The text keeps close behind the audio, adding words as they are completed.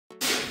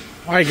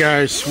Hi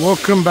guys,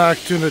 welcome back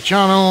to the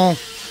channel.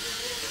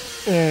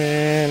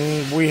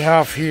 And we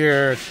have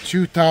here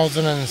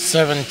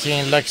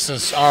 2017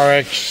 Lexus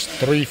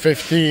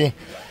Rx350,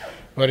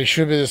 but it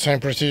should be the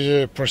same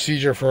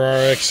procedure for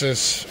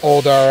RXs,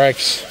 old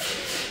RX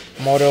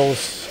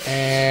models.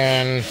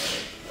 And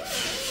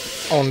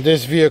on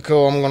this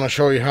vehicle I'm going to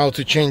show you how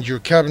to change your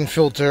cabin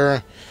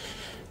filter.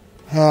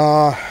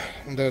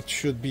 That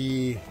should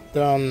be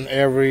done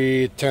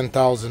every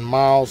 10,000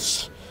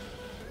 miles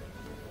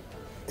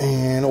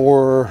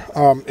or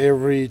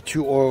every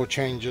 2 oil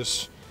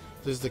changes.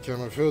 This is the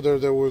cabin filter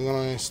that we're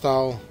going to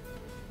install,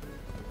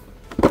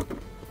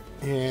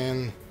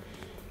 and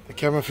the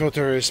cabin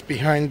filter is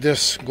behind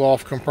this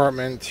glove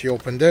compartment. You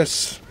open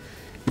this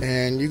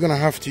and you're gonna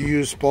have to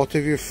use both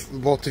of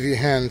your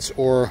hands,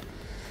 or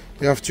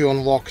you have to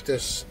unlock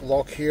this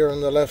lock here on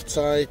the left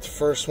side,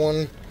 first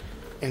one,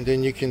 and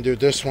then you can do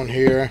this one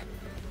here,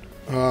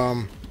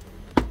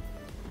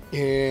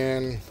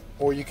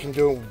 or you can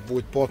do it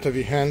with both of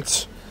your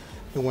hands.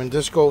 And when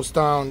this goes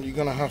down, you're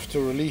gonna have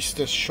to release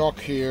this shock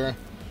here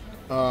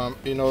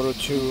in order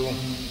to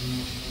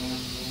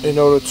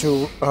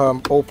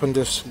open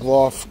this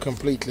glove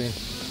completely.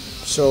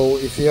 So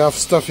if you have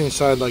stuff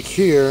inside like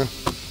here,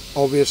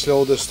 obviously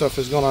all this stuff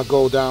is gonna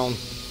go down.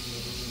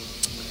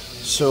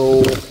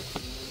 So,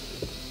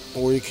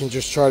 or you can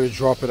just try to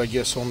drop it, I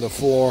guess, on the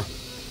floor.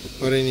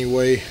 But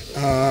anyway,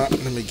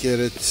 let me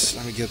get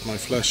my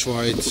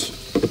flashlight.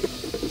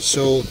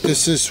 So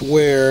this is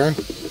where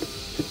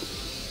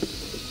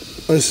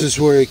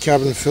your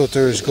cabin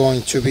filter is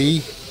going to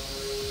be.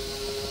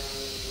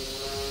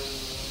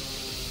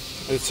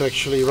 It's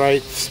actually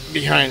right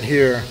behind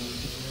here,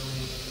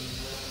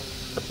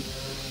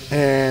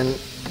 and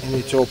you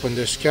need to open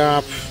this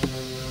cap,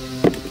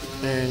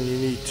 and you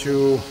need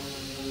to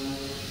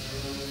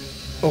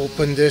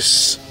open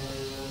this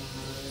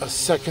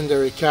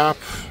secondary cap,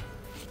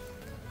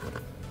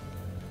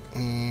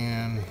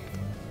 and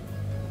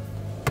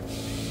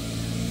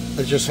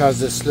it just has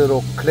this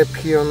little clip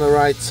here on the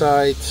right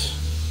side.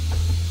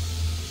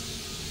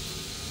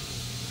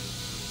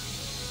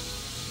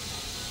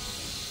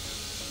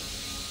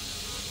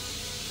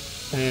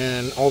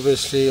 And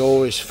obviously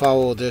always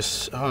follow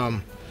this,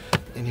 and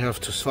you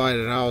have to slide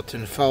it out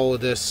and follow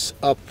this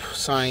up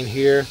sign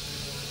here.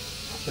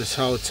 That's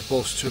how it's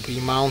supposed to be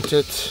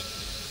mounted.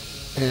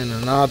 And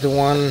another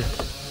one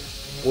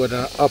with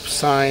an up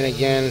sign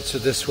again, so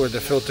this is where the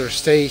filter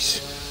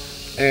stays.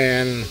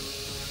 And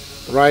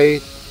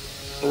right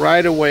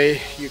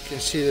away you can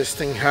see this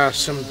thing has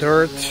some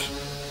dirt.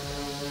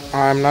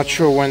 I'm not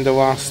sure when the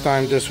last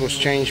time this was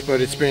changed,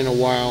 but it's been a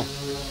while.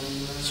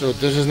 So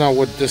this is not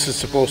what this is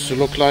supposed to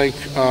look like.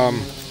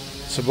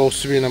 It's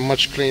supposed to be in a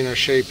much cleaner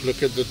shape.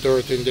 Look at the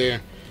dirt in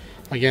there.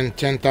 Again,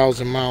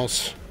 10,000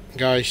 miles,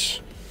 guys.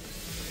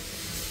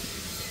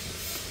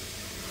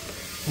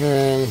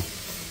 And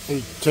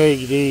you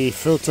take the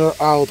filter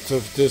out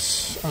of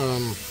this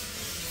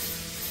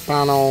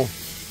panel.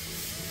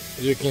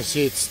 As you can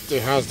see,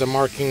 it has the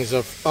markings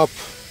of up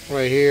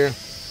right here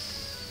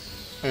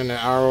and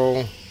the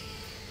arrow.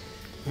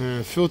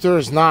 Filter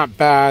is not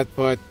bad,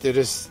 but it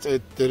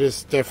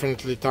is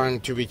definitely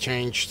time to be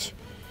changed.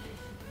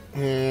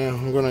 And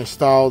I'm gonna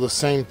install the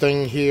same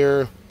thing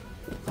here.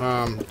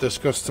 This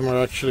customer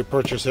actually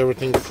purchased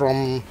everything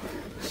from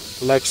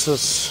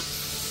Lexus.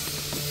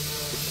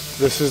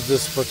 This is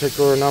this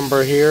particular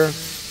number here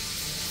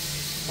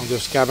on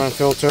this cabin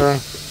filter,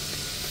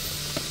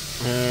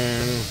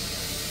 and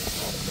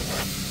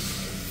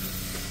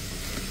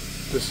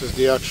this is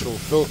the actual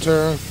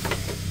filter.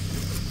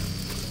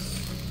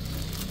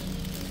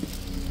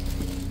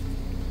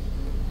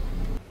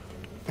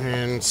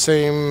 And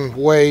same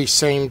way,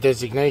 same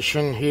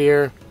designation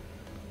here,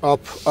 up.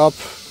 I'm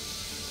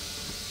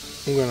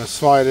gonna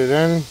slide it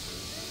in.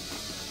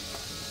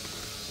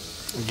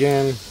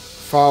 Again,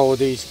 follow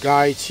these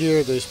guides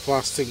here, these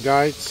plastic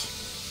guides.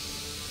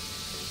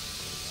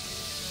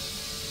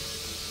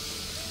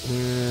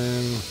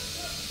 And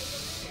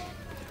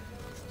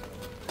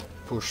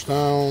push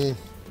down.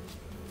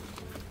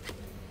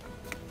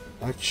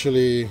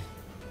 Actually,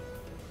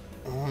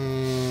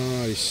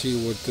 I see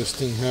what this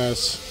thing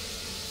has.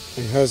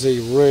 It has a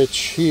ridge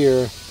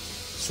here,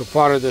 so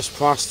part of this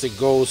plastic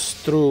goes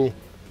through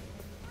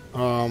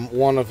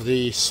one of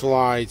the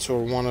slides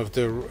or one of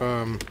the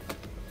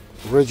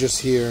ridges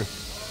here,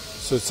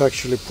 so it's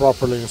actually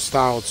properly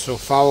installed. So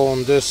follow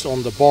on this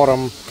on the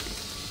bottom,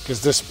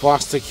 because this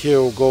plastic here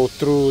will go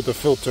through the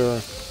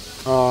filter.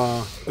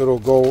 It'll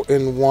go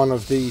in one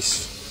of these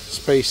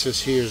spaces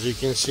here, as you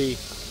can see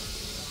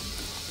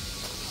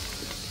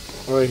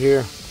right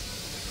here.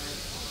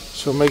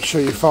 So make sure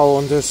you follow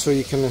on this so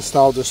you can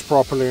install this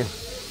properly.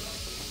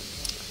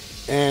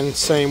 And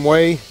same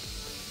way,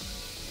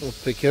 we'll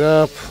pick it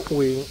up,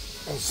 we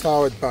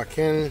install it back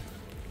in.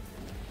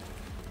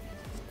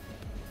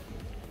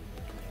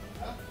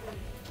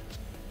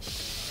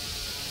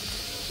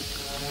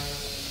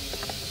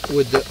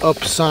 With the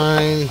up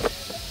sign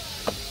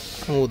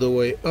all the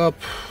way up.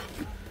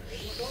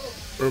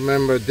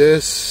 Remember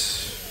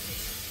this,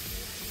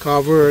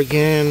 cover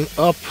again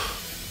up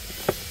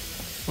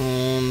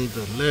on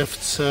the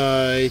left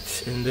side,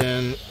 and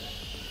then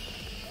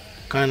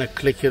kind of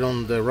click it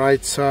on the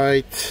right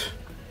side.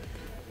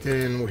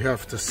 Then we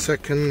have the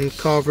second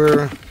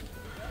cover,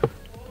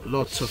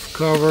 lots of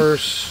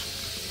covers.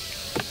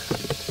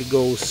 It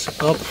goes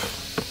up,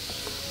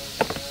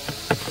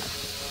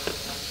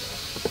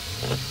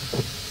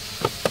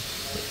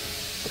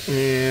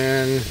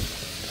 and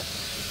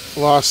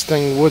last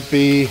thing would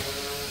be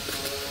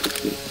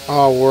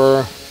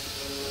our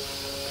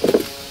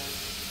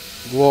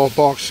glove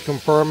box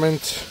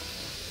compartment.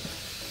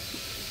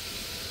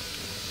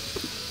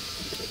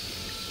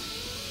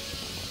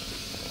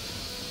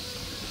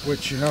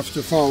 Which you have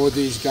to follow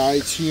these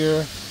guides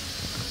here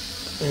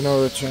in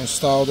order to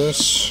install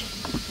this.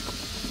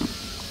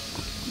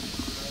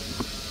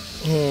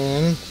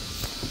 And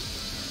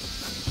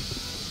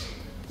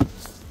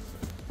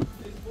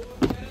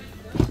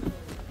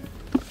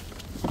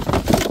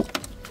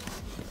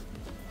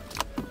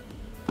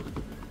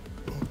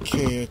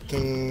okay, I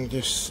think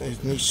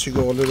it needs to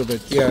go a little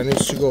bit, yeah, it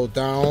needs to go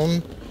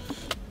down,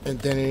 and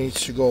then it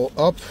needs to go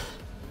up.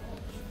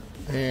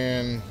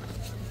 And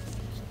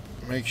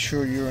make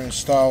sure you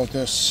install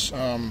this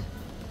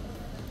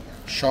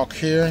shock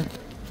here.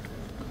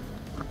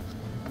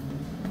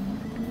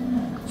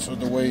 So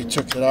the way you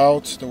took it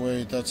out,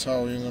 that's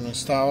how you're going to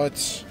install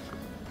it.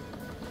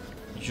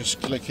 You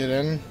just click it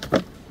in,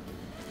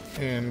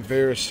 and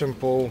very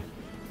simple.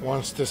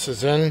 Once this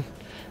is in,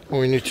 all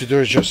we need to do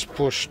is just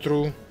push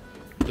through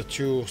the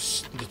two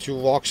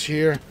locks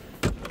here,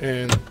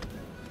 and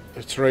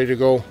it's ready to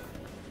go.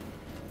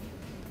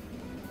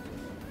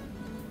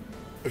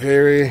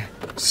 Very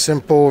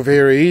simple,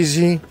 very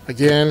easy.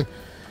 Again,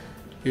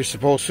 you're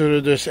supposed to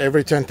do this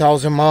every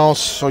 10,000 miles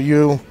so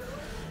you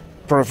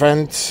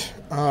prevent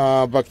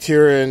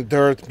bacteria and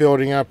dirt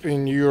building up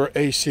in your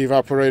AC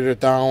evaporator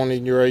down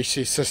in your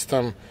AC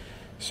system.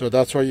 So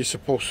that's why you're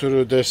supposed to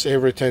do this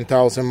every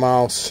 10,000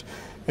 miles.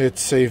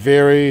 It's a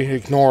very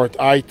ignored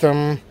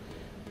item,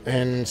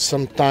 and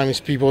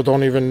sometimes people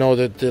don't even know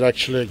that it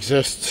actually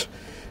exists.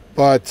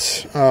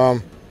 But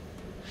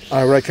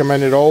I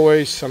recommend it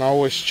always, and I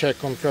always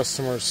check on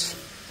customers.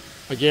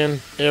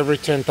 Again, every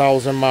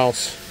 10,000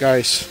 miles,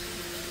 guys.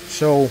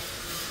 So,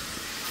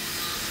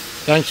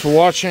 thanks for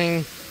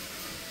watching.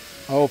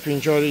 I hope you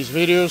enjoy these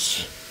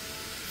videos.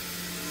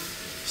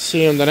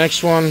 See you in the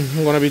next one.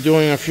 I'm going to be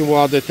doing a few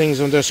other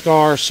things on this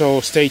car, so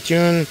stay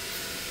tuned.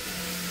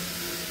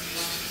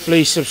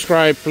 Please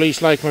subscribe,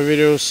 please like my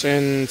videos,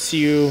 and see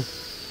you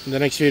in the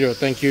next video.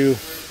 Thank you.